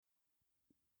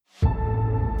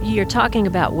You're talking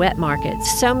about wet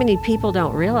markets. So many people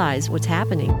don't realize what's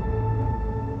happening.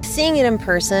 Seeing it in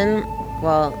person,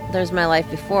 well, there's my life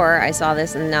before I saw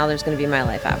this, and now there's going to be my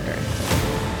life after.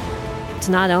 It's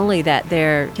not only that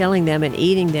they're killing them and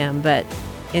eating them, but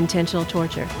intentional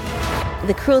torture.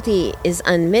 The cruelty is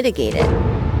unmitigated.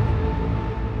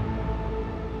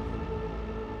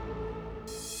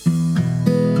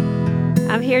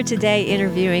 I'm here today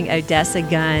interviewing Odessa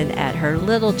Gunn at her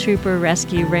Little Trooper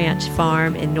Rescue Ranch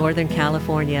farm in Northern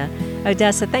California.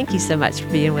 Odessa, thank you so much for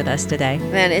being with us today.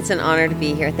 Man, it's an honor to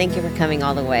be here. Thank you for coming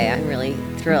all the way. I'm really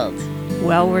thrilled.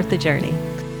 Well worth the journey.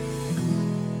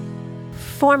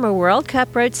 Former World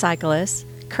Cup road cyclist,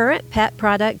 current pet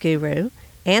product guru,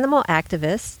 animal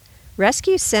activist,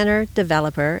 rescue center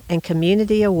developer, and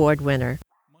community award winner.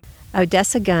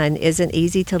 Odessa Gunn isn't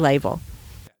easy to label.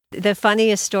 The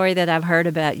funniest story that I've heard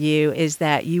about you is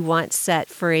that you once set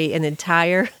free an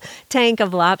entire tank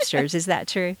of lobsters. Is that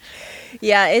true?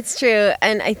 Yeah, it's true.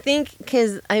 And I think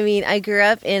I grew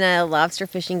up in a lobster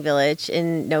fishing village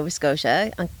in Nova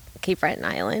Scotia on Cape Breton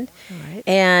Island. Right.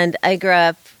 And I grew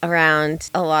up around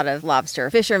a lot of lobster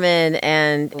fishermen,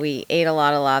 and we ate a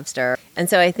lot of lobster. And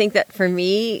so I think that for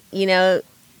me,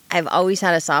 I've always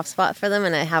had a soft spot for them,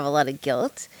 and I have a lot of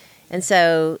guilt. And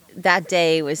so that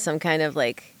day was some kind of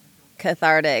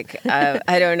cathartic,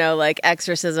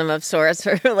 exorcism of sorts,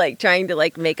 or trying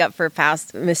to make up for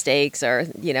past mistakes, or,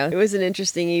 it was an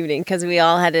interesting evening because we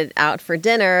all headed out for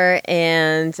dinner,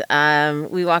 and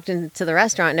we walked into the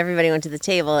restaurant and everybody went to the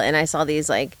table, and I saw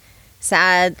these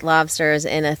sad lobsters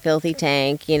in a filthy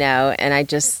tank, and I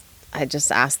just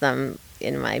asked them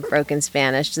in my broken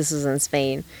Spanish, this was in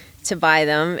Spain, to buy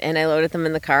them, and I loaded them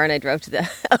in the car and I drove to the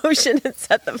ocean and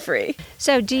set them free.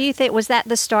 So do you think, was that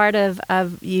the start of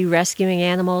you rescuing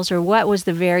animals, or what was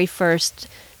the very first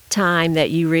time that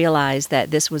you realized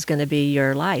that this was going to be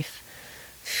your life?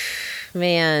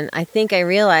 Man, I think I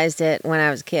realized it when I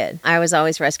was a kid. I was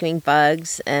always rescuing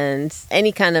bugs and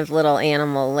any kind of little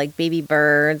animal, like baby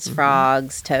birds,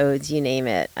 frogs, toads, you name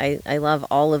it. I love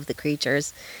all of the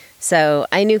creatures. So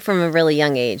I knew from a really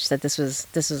young age that this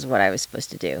was what I was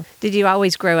supposed to do. Did you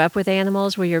always grow up with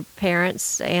animals? Were your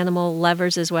parents animal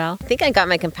lovers as well? I think I got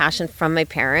my compassion from my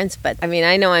parents, but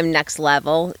I know I'm next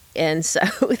level, and so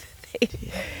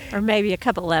or maybe a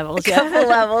couple levels. A couple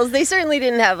levels. They certainly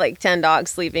didn't have 10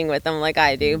 dogs sleeping with them like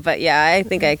I do, but yeah, I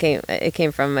think it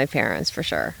came from my parents for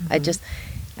sure.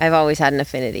 I've always had an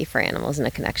affinity for animals and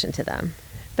a connection to them.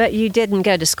 But you didn't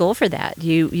go to school for that.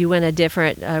 You went a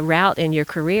different route in your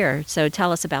career. So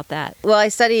tell us about that. Well, I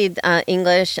studied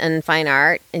English and fine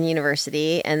art in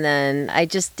university, and then I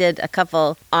just did a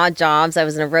couple odd jobs. I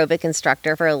was an aerobic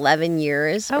instructor for 11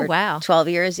 years. Oh, wow. 12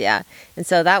 years, yeah. And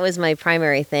so that was my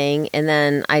primary thing. And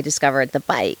then I discovered the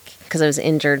bike because I was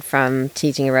injured from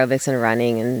teaching aerobics and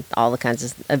running and all the kinds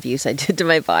of abuse I did to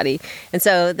my body. And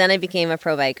so then I became a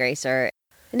pro bike racer.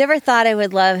 I never thought I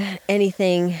would love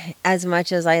anything as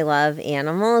much as I love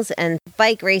animals, and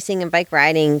bike racing and bike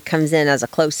riding comes in as a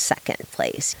close second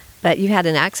place. But you had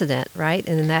an accident, right?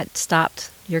 And that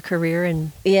stopped your career?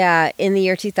 Yeah, in the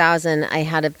year 2000, I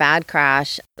had a bad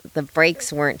crash. The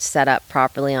brakes weren't set up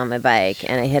properly on my bike,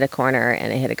 and I hit a corner,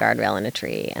 and I hit a guardrail in a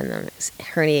tree, and then I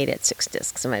herniated 6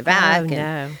 discs in my back. Oh,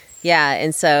 no. Yeah,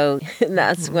 and so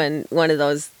that's when one of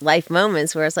those life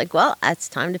moments where it's well, it's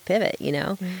time to pivot,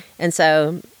 Mm-hmm. And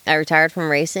so I retired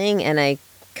from racing, and I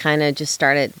kind of just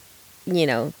started,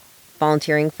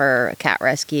 volunteering for a cat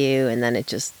rescue, and then it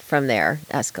just, from there,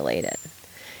 escalated.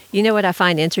 You know what I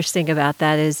find interesting about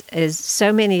that is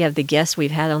so many of the guests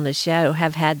we've had on the show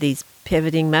have had these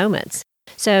pivoting moments.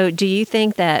 So do you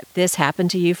think that this happened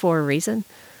to you for a reason?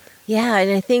 Yeah, and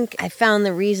I think I found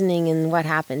the reasoning in what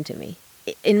happened to me.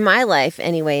 In my life,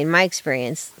 anyway, in my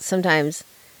experience, sometimes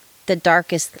the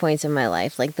darkest points in my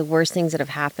life, the worst things that have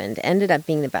happened, ended up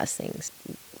being the best things.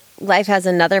 Life has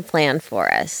another plan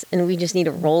for us, and we just need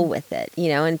to roll with it,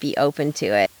 and be open to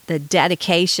it. The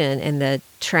dedication and the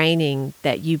training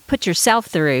that you put yourself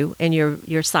through in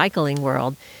your cycling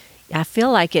world, I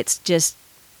feel like it's just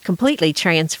completely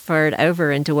transferred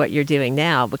over into what you're doing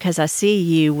now, because I see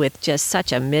you with just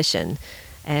such a mission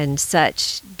and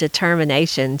such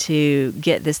determination to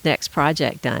get this next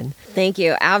project done. Thank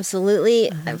you.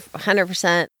 Absolutely.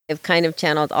 100%. I've kind of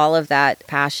channeled all of that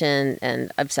passion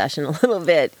and obsession a little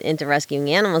bit into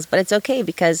rescuing animals, but it's okay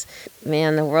because,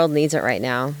 man, the world needs it right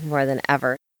now more than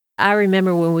ever. I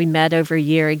remember when we met over a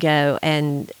year ago,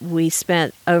 and we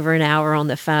spent over an hour on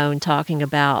the phone talking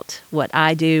about what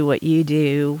I do, what you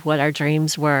do, what our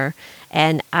dreams were.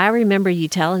 And I remember you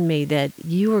telling me that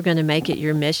you were going to make it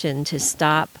your mission to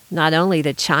stop not only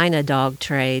the China dog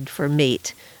trade for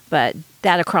meat, but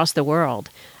that across the world.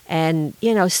 And,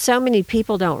 so many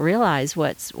people don't realize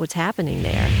what's happening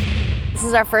there. This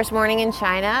is our first morning in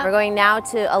China. We're going now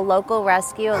to a local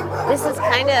rescue. This is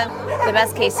kind of the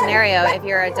best case scenario if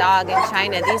you're a dog in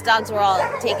China. These dogs were all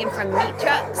taken from meat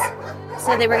trucks.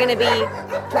 So they were going to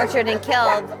be tortured and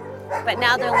killed. But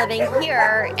now they're living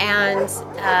here, and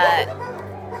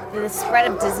the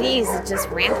spread of disease is just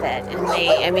rampant.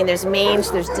 And there's mange,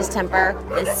 there's distemper.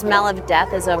 The smell of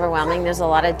death is overwhelming. There's a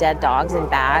lot of dead dogs in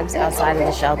bags outside of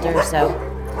the shelter. So,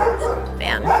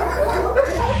 man.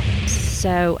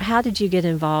 So how did you get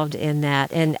involved in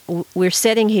that? And we're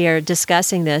sitting here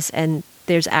discussing this, and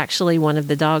there's actually one of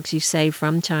the dogs you saved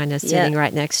from China sitting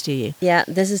right next to you. Yeah,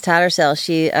 this is Tattersail.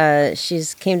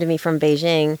 She's came to me from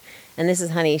Beijing, and this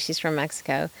is Honey. She's from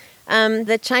Mexico.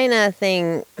 The China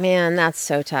thing, man, that's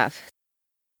so tough.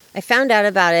 I found out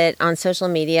about it on social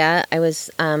media. I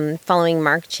was following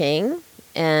Mark Ching,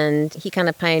 and he kind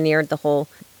of pioneered the whole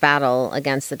battle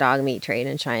against the dog meat trade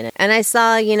in China. And I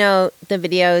saw, the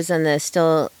videos and the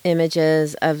still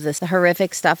images of the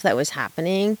horrific stuff that was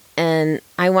happening, and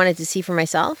I wanted to see for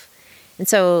myself. And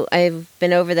so I've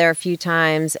been over there a few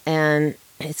times, and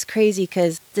it's crazy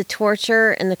because the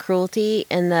torture and the cruelty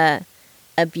and the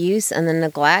abuse and the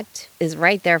neglect is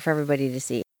right there for everybody to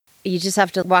see. You just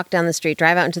have to walk down the street,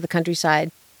 drive out into the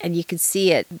countryside, and you can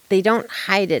see it. They don't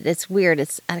hide it. It's weird.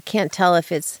 I can't tell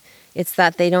if it's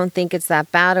that they don't think it's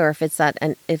that bad, or if it's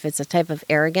a type of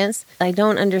arrogance. I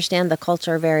don't understand the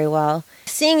culture very well.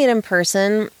 Seeing it in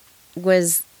person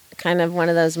was kind of one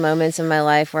of those moments in my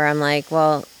life where I'm like,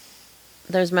 well,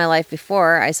 there's my life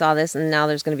before I saw this, and now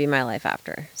there's going to be my life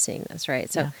after seeing this,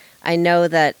 right? So I know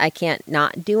that I can't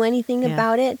not do anything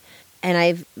about it. And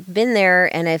I've been there,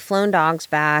 and I've flown dogs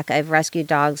back. I've rescued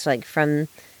dogs like from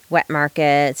wet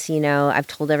markets. I've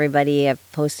told everybody.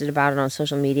 I've posted about it on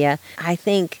social media. I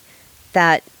think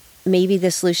that maybe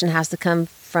the solution has to come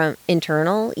from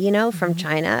internal, from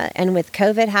China. And with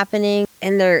COVID happening,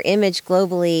 and their image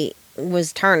globally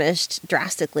was tarnished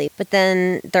drastically, but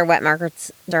then their wet markets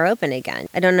are open again.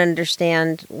 I don't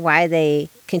understand why they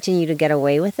continue to get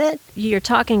away with it. You're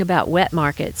talking about wet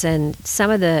markets, and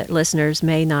some of the listeners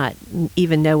may not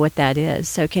even know what that is.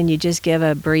 So can you just give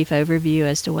a brief overview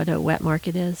as to what a wet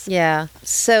market is? Yeah.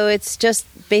 So it's just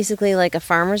basically like a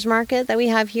farmer's market that we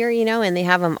have here, and they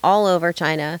have them all over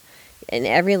China in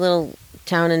every little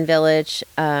town and village.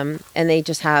 And they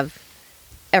just have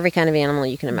every kind of animal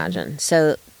you can imagine.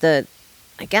 So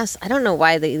I guess, I don't know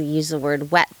why they use the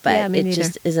word wet, but it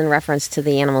just is in reference to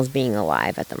the animals being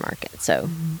alive at the market. So,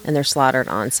 and they're slaughtered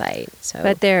on site. So,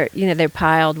 but they're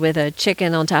piled with a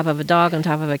chicken on top of a dog on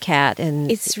top of a cat,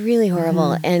 and it's really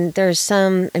horrible. And there's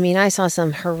I saw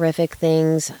some horrific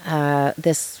things.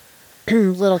 This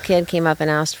little kid came up and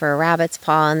asked for a rabbit's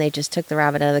paw, and they just took the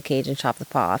rabbit out of the cage and chopped the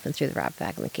paw off and threw the rabbit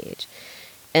back in the cage.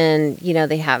 And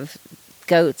they have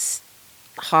goats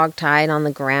hog-tied on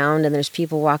the ground, and there's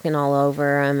people walking all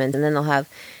over them, and then they'll have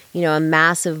a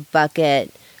massive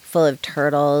bucket full of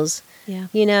turtles,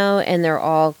 and they're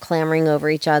all clamoring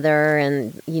over each other,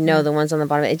 and the ones on the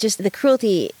bottom, the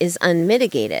cruelty is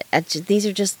unmitigated. These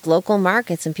are just local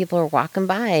markets, and people are walking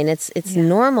by, and it's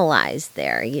normalized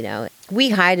there.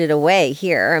 We hide it away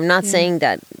here. I'm not saying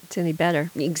that it's any better.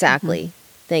 Exactly.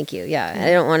 Thank you. I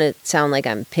don't want to sound like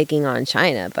I'm picking on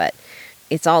China, but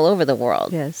it's all over the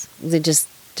world. Yes. They're just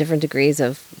different degrees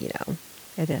of,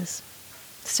 It is.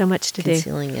 So much to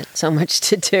concealing it. So much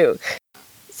to do.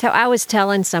 So I was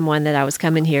telling someone that I was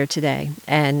coming here today,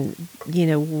 and,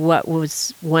 what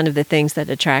was one of the things that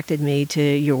attracted me to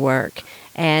your work.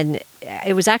 And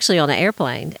it was actually on an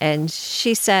airplane. And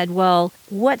she said, well,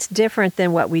 what's different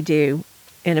than what we do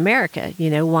in America?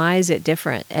 Why is it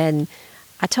different? And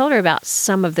I told her about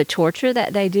some of the torture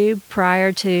that they do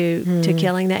prior to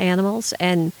killing the animals.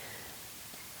 And,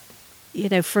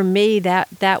 for me,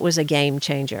 that was a game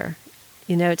changer.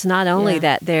 It's not only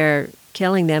that they're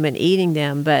killing them and eating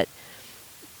them, but,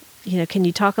 can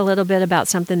you talk a little bit about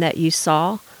something that you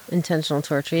saw? Intentional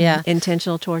torture, yeah.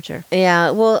 Intentional torture.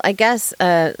 Yeah, well, I guess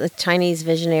the Chinese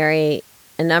visionary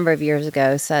a number of years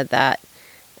ago said that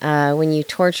when you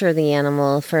torture the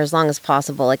animal for as long as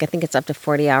possible, like I think it's up to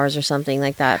 40 hours or something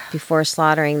like that, before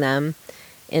slaughtering them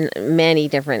in many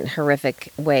different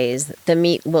horrific ways, the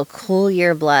meat will cool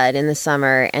your blood in the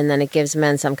summer, and then it gives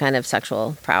men some kind of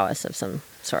sexual prowess of some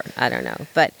sort. I don't know.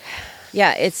 But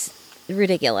yeah, it's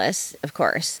ridiculous, of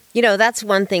course. That's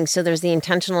one thing. So there's the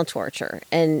intentional torture,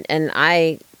 and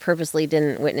I purposely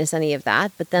didn't witness any of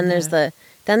that. But then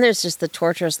there's just the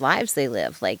torturous lives they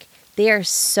live. Like, they are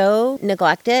so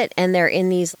neglected, and they're in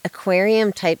these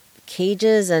aquarium type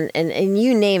cages and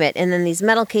you name it. And then these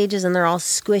metal cages, and they're all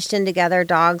squished in together.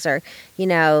 Dogs are,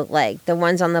 like the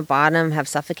ones on the bottom have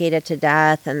suffocated to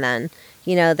death. And then,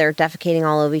 they're defecating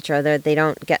all over each other. They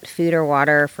don't get food or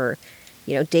water for,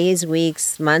 days,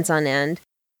 weeks, months on end.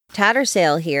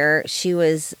 Tattersail here, she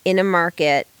was in a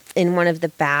market in one of the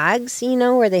bags,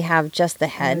 where they have just the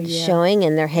head showing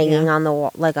and they're hanging on the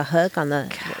wall like a hook on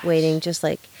the waiting, just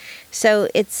like, so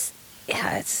it's.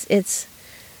 I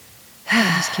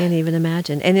just can't even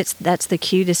imagine. And that's the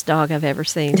cutest dog I've ever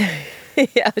seen.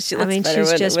 Yeah, she looks better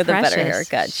she's just with a precious. better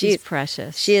haircut. She's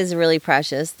precious. She is really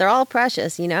precious. They're all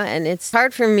precious, and it's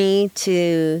hard for me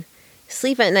to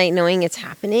sleep at night knowing it's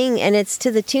happening, and it's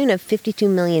to the tune of 52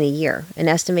 million a year, an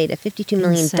estimated 52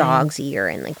 million dogs a year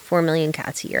and like 4 million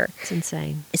cats a year. It's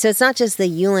insane. So it's not just the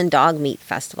Yulin Dog Meat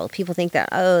Festival. People think that,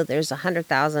 there's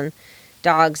 100,000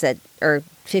 dogs or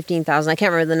 15,000, I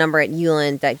can't remember the number at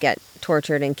Yulin, that get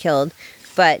tortured and killed.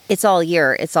 But it's all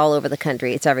year. It's all over the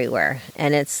country. It's everywhere.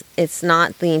 And it's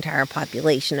not the entire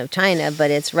population of China,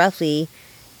 but it's roughly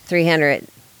 300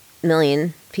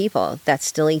 million people that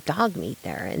still eat dog meat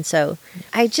there. And so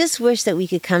I just wish that we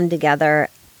could come together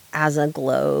as a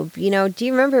globe. Do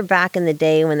you remember back in the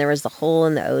day when there was the hole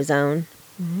in the ozone?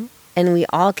 Mm-hmm. And we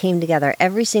all came together.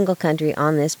 Every single country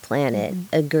on this planet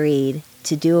agreed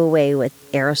to do away with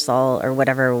aerosol or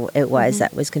whatever it was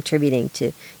that was contributing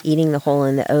to eating the hole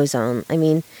in the ozone. I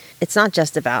mean, it's not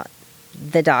just about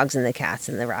the dogs and the cats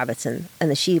and the rabbits and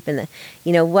the sheep and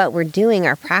what we're doing.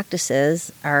 Our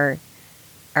practices are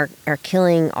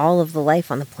killing all of the life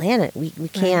on the planet. We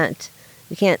can't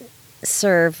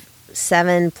serve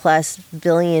 7+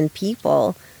 billion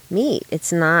people meat.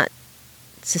 It's not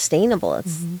sustainable.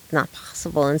 It's not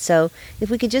possible. And so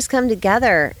if we could just come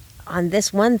together on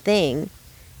this one thing,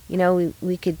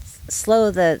 we could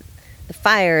slow the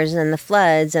fires and the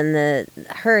floods and the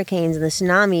hurricanes and the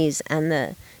tsunamis and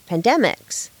the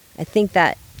pandemics. I think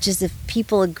that just if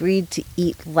people agreed to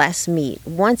eat less meat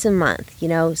once a month,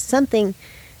 something,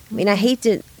 I mean, I hate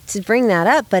to bring that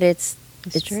up, but it's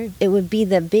true. It would be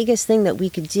the biggest thing that we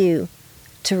could do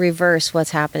to reverse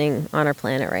what's happening on our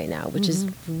planet right now, which is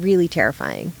really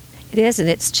terrifying. It is, and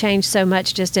it's changed so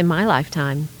much just in my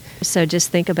lifetime. So just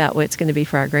think about what it's going to be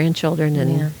for our grandchildren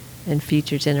and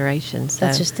future generations. So,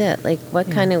 that's just it. Like, what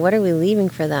are we leaving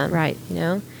for them? Right.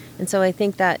 And so I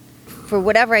think that for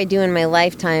whatever I do in my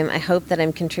lifetime, I hope that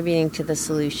I'm contributing to the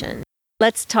solution.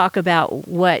 Let's talk about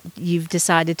what you've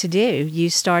decided to do. You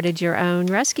started your own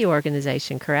rescue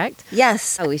organization, correct?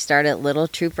 Yes. We started Little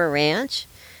Trooper Ranch,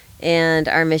 and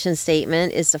our mission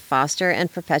statement is to foster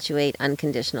and perpetuate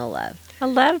unconditional love. I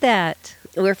love that.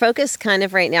 We're focused kind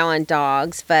of right now on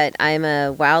dogs, but I'm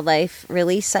a wildlife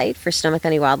release site for Sonoma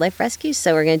County Wildlife Rescue,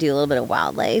 so we're going to do a little bit of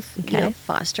wildlife,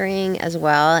 fostering as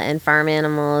well, and farm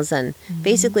animals, and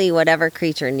basically whatever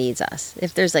creature needs us.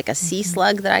 If there's like a sea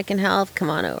slug that I can help, come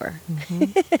on over.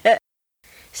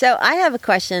 So I have a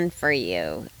question for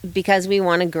you, because we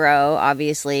want to grow,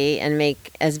 obviously, and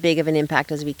make as big of an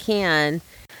impact as we can.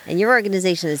 And your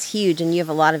organization is huge, and you have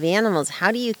a lot of animals.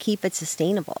 How do you keep it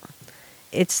sustainable?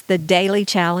 It's the daily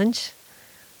challenge,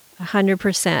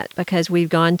 100%, because we've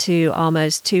gone to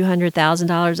almost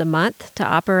 $200,000 a month to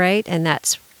operate, and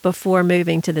that's before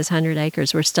moving to this 100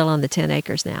 acres. We're still on the 10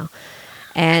 acres now.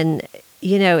 And,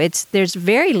 there's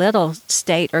very little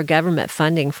state or government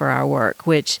funding for our work,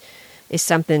 which is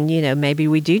something, maybe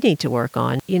we do need to work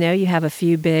on. You have a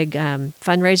few big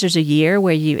fundraisers a year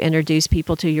where you introduce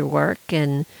people to your work,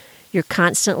 and you're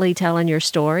constantly telling your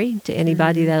story to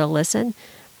anybody that'll listen.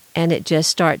 And it just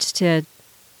starts to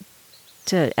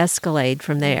escalate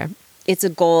from there. It's a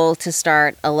goal to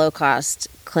start a low-cost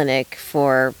clinic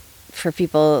for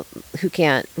people who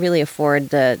can't really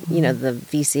afford the the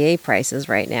VCA prices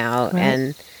right now,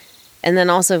 right. and then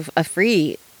also a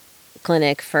free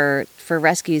clinic for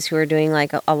rescues who are doing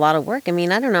like a lot of work. I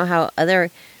mean, I don't know how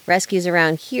other rescues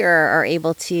around here are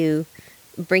able to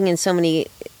bring in so many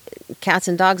cats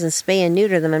and dogs and spay and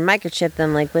neuter them and microchip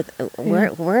them. Like,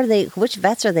 where are they? Which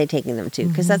vets are they taking them to?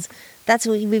 Because that's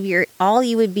what all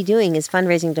you would be doing is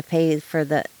fundraising to pay for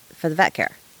the vet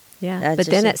care. Yeah, but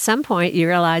then at some point you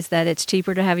realize that it's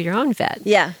cheaper to have your own vet.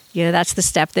 Yeah, that's the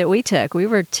step that we took. We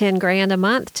were $10,000 a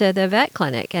month to the vet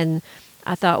clinic, and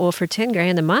I thought, well, for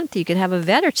 $10,000 a month, you could have a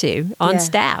vet or two on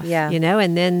staff. Yeah,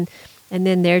 and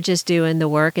then they're just doing the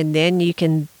work, and then you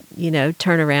can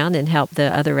turn around and help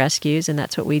the other rescues, and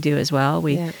that's what we do as well.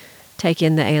 We take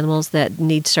in the animals that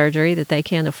need surgery that they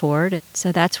can't afford.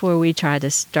 So that's where we try to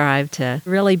strive to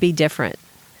really be different.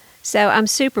 So I'm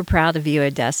super proud of you,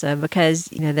 Odessa, because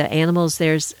the animals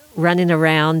there's running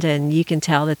around and you can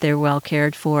tell that they're well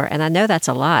cared for. And I know that's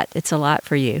a lot. It's a lot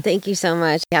for you. Thank you so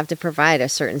much. You have to provide a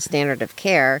certain standard of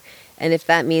care. And if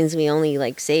that means we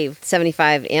only save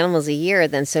 75 animals a year,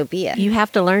 then so be it. You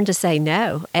have to learn to say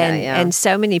no. And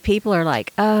so many people are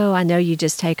like, oh, I know you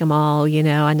just take them all.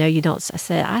 I know you don't.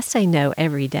 I say no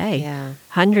every day. Yeah.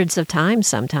 Hundreds of times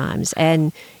sometimes.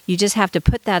 And you just have to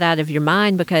put that out of your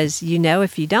mind because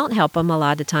if you don't help them, a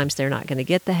lot of times they're not going to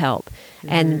get the help. Mm-hmm.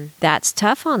 And that's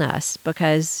tough on us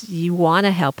because you want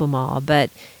to help them all,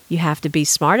 but you have to be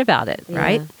smart about it,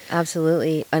 right? Yeah,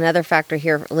 absolutely. Another factor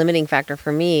here, limiting factor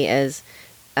for me is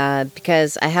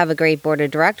because I have a great board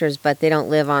of directors, but they don't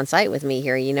live on site with me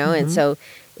here, Mm-hmm. And so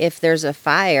if there's a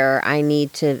fire, I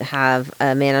need to have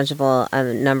a manageable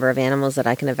number of animals that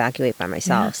I can evacuate by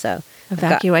myself. Yeah. So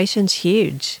evacuation's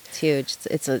huge. It's huge.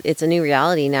 It's a new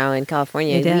reality now in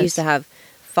California. It is. We used to have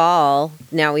fall.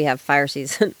 Now we have fire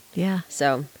season. Yeah.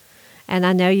 So, and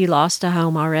I know you lost a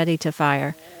home already to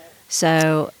fire.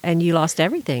 So, and you lost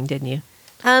everything, didn't you?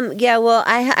 Yeah, well,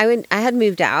 I had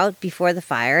moved out before the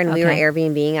fire, and we were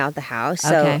Airbnb-ing out the house.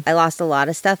 So I lost a lot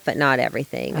of stuff, but not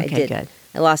everything. Okay, good.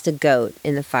 I lost a goat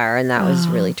in the fire, and that was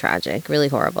really tragic, really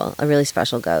horrible. A really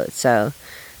special goat. So,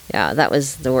 yeah, that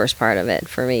was the worst part of it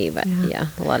for me. But yeah,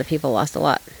 a lot of people lost a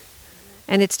lot.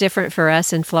 And it's different for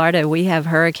us in Florida. We have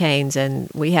hurricanes, and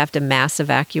we have to mass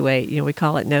evacuate. We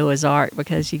call it Noah's Ark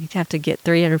because you have to get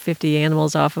 350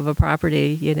 animals off of a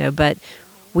property, but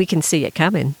we can see it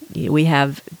coming. We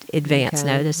have advance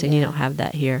notice, and you don't have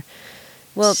that here.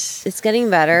 Well, it's getting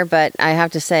better, but I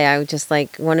have to say, I just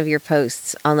one of your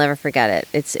posts. I'll never forget it.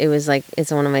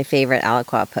 It's one of my favorite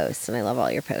Aliqua posts, and I love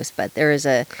all your posts. But there was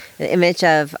an image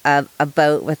of a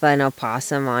boat with an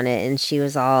opossum on it, and she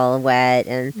was all wet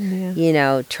and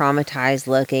traumatized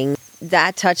looking.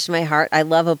 That touched my heart. I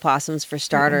love opossums for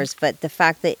starters, but the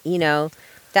fact that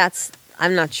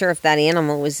I'm not sure if that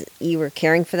animal you were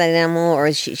caring for that animal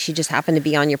or she just happened to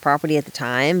be on your property at the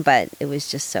time, but it was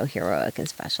just so heroic and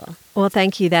special. Well,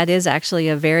 thank you. That is actually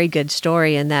a very good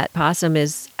story, and that possum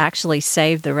is actually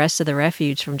saved the rest of the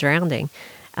refuge from drowning.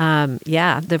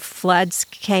 The floods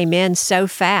came in so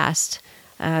fast.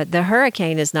 The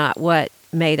hurricane is not what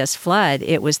made us flood.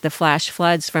 It was the flash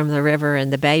floods from the river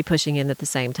and the bay pushing in at the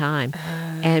same time.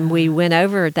 And we went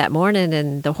over that morning,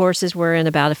 and the horses were in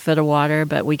about a foot of water,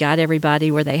 but we got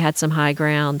everybody where they had some high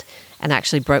ground, and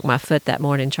actually broke my foot that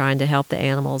morning trying to help the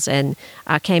animals. And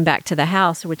I came back to the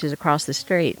house, which is across the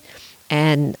street,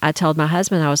 and I told my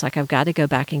husband, I was like, I've got to go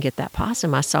back and get that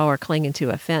possum. I saw her clinging to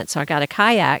a fence. So I got a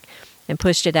kayak and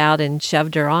pushed it out and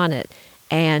shoved her on it.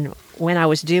 And when I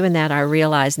was doing that, I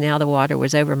realized now the water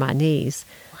was over my knees.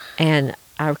 And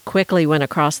I quickly went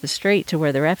across the street to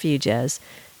where the refuge is.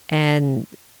 And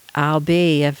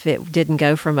if it didn't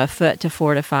go from a foot to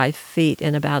 4 to 5 feet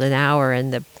in about an hour,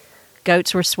 and the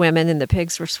goats were swimming and the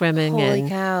pigs were swimming. Holy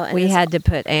cow. And we had to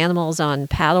put animals on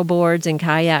paddle boards and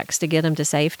kayaks to get them to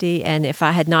safety. And if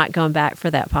I had not gone back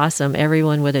for that possum,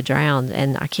 everyone would have drowned.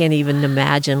 And I can't even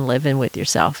imagine living with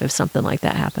yourself if something like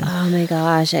that happened. Oh my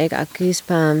gosh, I got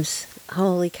goosebumps.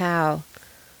 Holy cow.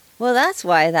 Well, that's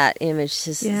why that image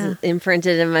is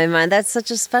imprinted in my mind. That's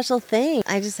such a special thing.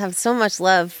 I just have so much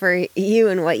love for you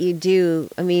and what you do.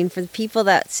 I mean, for the people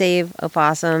that save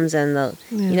opossums and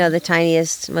the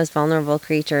tiniest, most vulnerable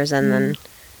creatures, and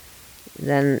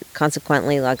then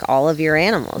consequently, all of your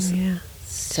animals. Yeah,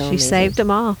 so she amazing. saved them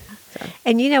all. So.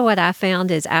 And you know what I found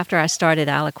is after I started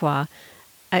Aliqua,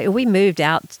 we moved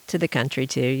out to the country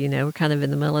too. We're kind of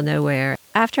in the middle of nowhere.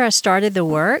 After I started the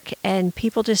work, and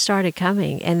people just started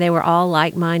coming, and they were all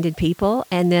like-minded people.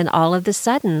 And then all of a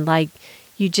sudden,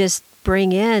 you just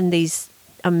bring in these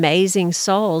amazing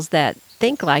souls that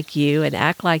think like you and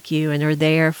act like you and are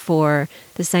there for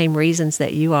the same reasons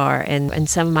that you are. And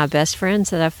some of my best friends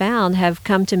that I've found have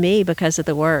come to me because of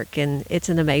the work, and it's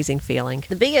an amazing feeling.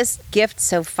 The biggest gift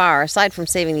so far, aside from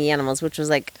saving the animals, which was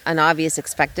an obvious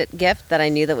expected gift that I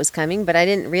knew that was coming, but I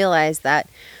didn't realize that,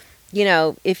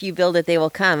 if you build it, they will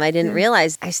come. I didn't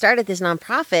realize I started this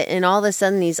nonprofit, and all of a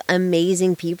sudden these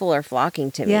amazing people are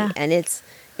flocking to me. Yeah. And it's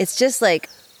just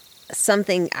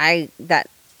something that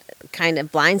kind of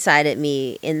blindsided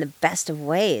me in the best of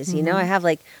ways. Mm-hmm. I have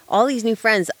all these new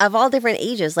friends of all different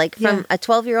ages, from a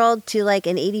 12-year-old to an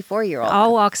 84-year-old.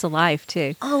 All walks of life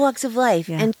too. All walks of life.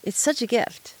 Yeah. And it's such a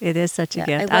gift. It is such a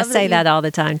gift. I say that all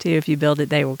the time too. If you build it,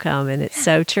 they will come. And it's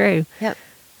so true. Yep.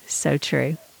 So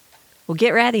true. Well,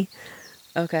 get ready.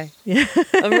 Okay. Yeah.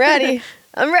 I'm ready.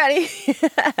 I'm ready.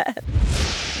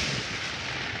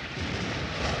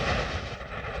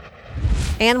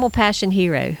 Animal Passion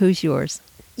Hero. Who's yours?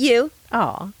 You.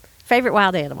 Oh, Favorite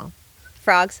wild animal?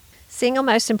 Frogs. Single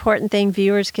most important thing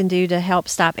viewers can do to help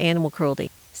stop animal cruelty?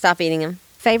 Stop eating them.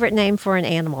 Favorite name for an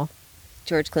animal?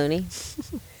 George Clooney.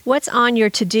 What's on your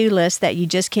to-do list that you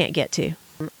just can't get to?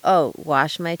 Oh,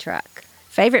 wash my truck.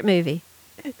 Favorite movie?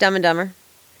 Dumb and Dumber.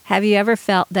 Have you ever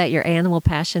felt that your animal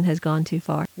passion has gone too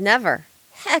far? Never.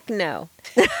 Heck no.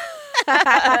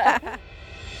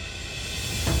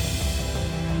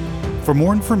 For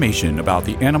more information about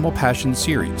the Animal Passion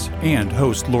series and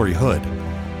host Lori Hood,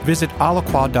 visit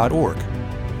aliquad.org.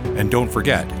 And don't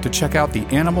forget to check out the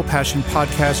Animal Passion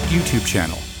Podcast YouTube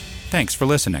channel. Thanks for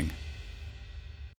listening.